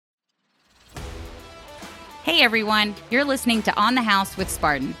Hey everyone, you're listening to On the House with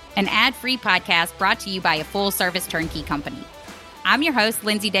Spartan, an ad-free podcast brought to you by a full-service turnkey company. I'm your host,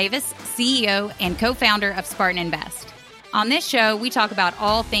 Lindsay Davis, CEO and co-founder of Spartan Invest. On this show, we talk about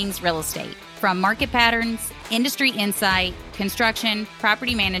all things real estate, from market patterns, industry insight, construction,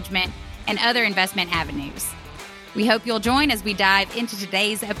 property management, and other investment avenues. We hope you'll join as we dive into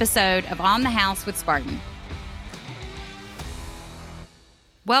today's episode of On the House with Spartan.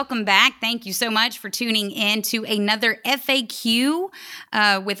 Welcome back. Thank you so much for tuning in to another FAQ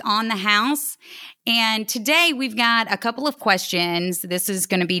with On the House. And today we've got a couple of questions. This is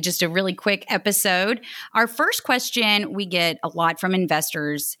going to be just a really quick episode. Our first question we get a lot from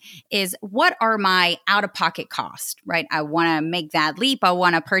investors is, what are my out-of-pocket costs, right? I want to make that leap. I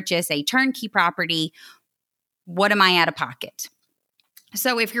want to purchase a turnkey property. What am I out of pocket?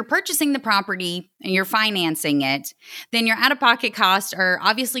 So if you're purchasing the property and you're financing it, then your out-of-pocket costs are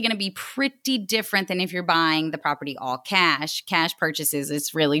obviously going to be pretty different than if you're buying the property all cash. Cash purchases,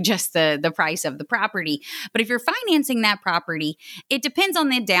 it's really just the price of the property. But if you're financing that property, it depends on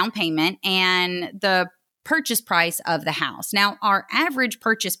the down payment and the purchase price of the house. Now, our average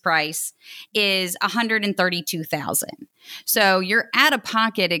purchase price is $132,000. So your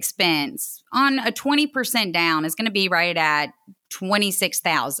out-of-pocket expense on a 20% down is going to be right at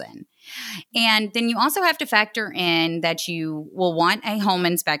 $26,000. And then you also have to factor in that you will want a home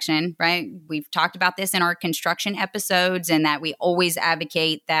inspection, right? We've talked about this in our construction episodes, and that we always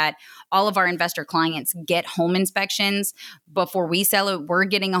advocate that all of our investor clients get home inspections before we sell it. We're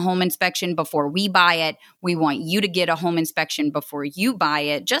getting a home inspection before we buy it. We want you to get a home inspection before you buy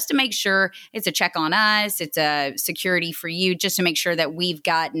it, just to make sure it's a check on us. It's a security for you, just to make sure that we've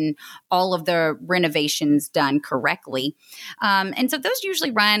gotten all of the renovations done correctly. And so those usually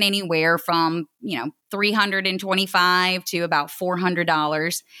run anywhere from, $325 to about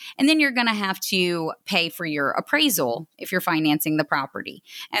 $400. And then you're going to have to pay for your appraisal if you're financing the property.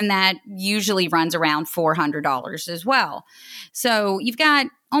 And that usually runs around $400 as well. So you've got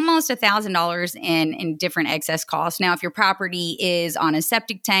almost $1,000 in different excess costs. Now, if your property is on a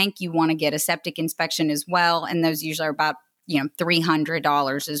septic tank, you want to get a septic inspection as well. And those usually are about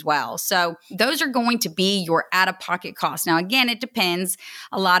 $300 as well. So those are going to be your out-of-pocket costs. Now, again, it depends.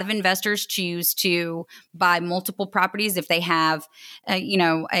 A lot of investors choose to buy multiple properties. If they have, a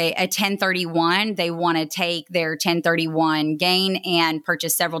 1031, they want to take their 1031 gain and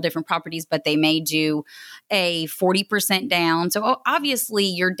purchase several different properties, but they may do a 40% down. So obviously,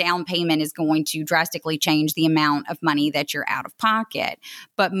 your down payment is going to drastically change the amount of money that you're out of pocket.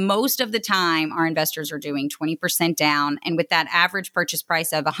 But most of the time, our investors are doing 20% down. And with that average purchase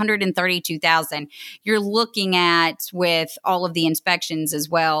price of $132,000, you're looking at, with all of the inspections as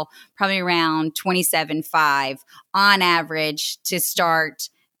well, probably around $27,500 on average to start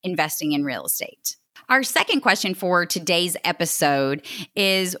investing in real estate. Our second question for today's episode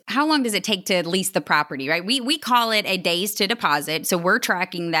is, how long does it take to lease the property, right? We call it a days to deposit. So we're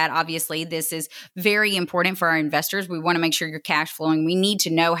tracking that. Obviously, this is very important for our investors. We want to make sure you're cash flowing. We need to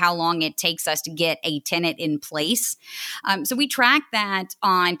know how long it takes us to get a tenant in place. So we track that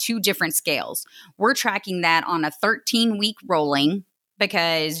on two different scales. We're tracking that on a 13-week rolling,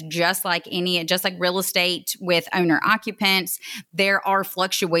 because just like real estate with owner occupants, there are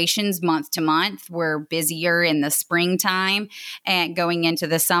fluctuations month to month. We're busier in the springtime and going into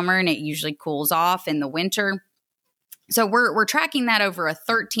the summer, and it usually cools off in the winter. So we're tracking that over a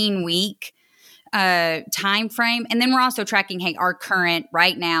 13-week time frame. And then we're also tracking, our current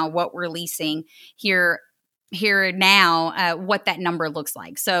right now, what we're leasing here now, what that number looks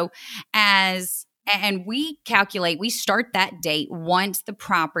like. So and we start that date once the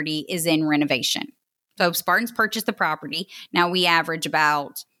property is in renovation. So Spartans purchased the property. Now we average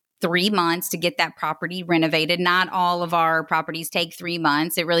about 3 months to get that property renovated. Not all of our properties take 3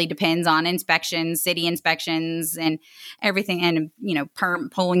 months. It really depends on inspections, city inspections, and everything, and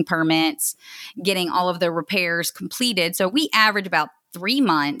pulling permits, getting all of the repairs completed. So we average about 3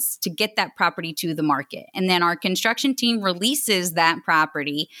 months to get that property to the market. And then our construction team releases that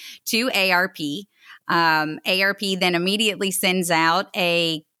property to ARP. ARP then immediately sends out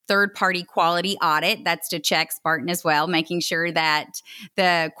a third-party quality audit. That's to check Spartan as well, making sure that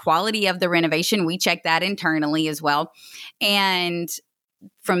the quality of the renovation, we check that internally as well. And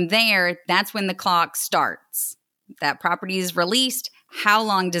from there, that's when the clock starts. That property is released. How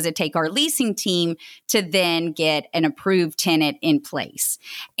long does it take our leasing team to then get an approved tenant in place?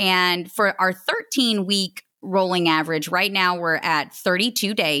 And for our 13-week rolling average, right now we're at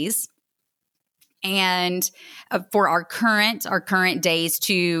 32 days. And for our current days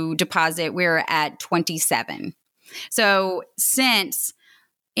to deposit, we're at 27. So since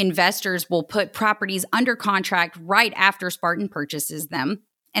investors will put properties under contract right after Spartan purchases them.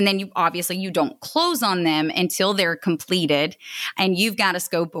 And then you don't close on them until they're completed and you've got a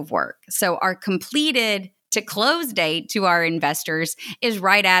scope of work. So our completed to close date to our investors is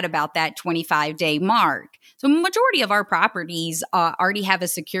right at about that 25-day mark. So majority of our properties already have a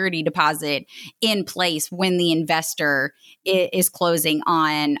security deposit in place when the investor is closing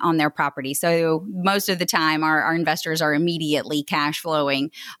on their property. So most of the time, our investors are immediately cash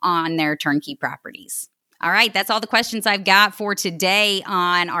flowing on their turnkey properties. All right, that's all the questions I've got for today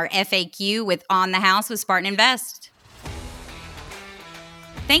on our FAQ with On the House with Spartan Invest.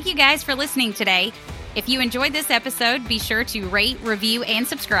 Thank you guys for listening today. If you enjoyed this episode, be sure to rate, review, and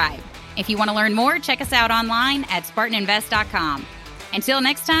subscribe. If you want to learn more, check us out online at SpartanInvest.com. Until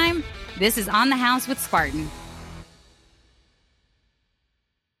next time, this is On the House with Spartan.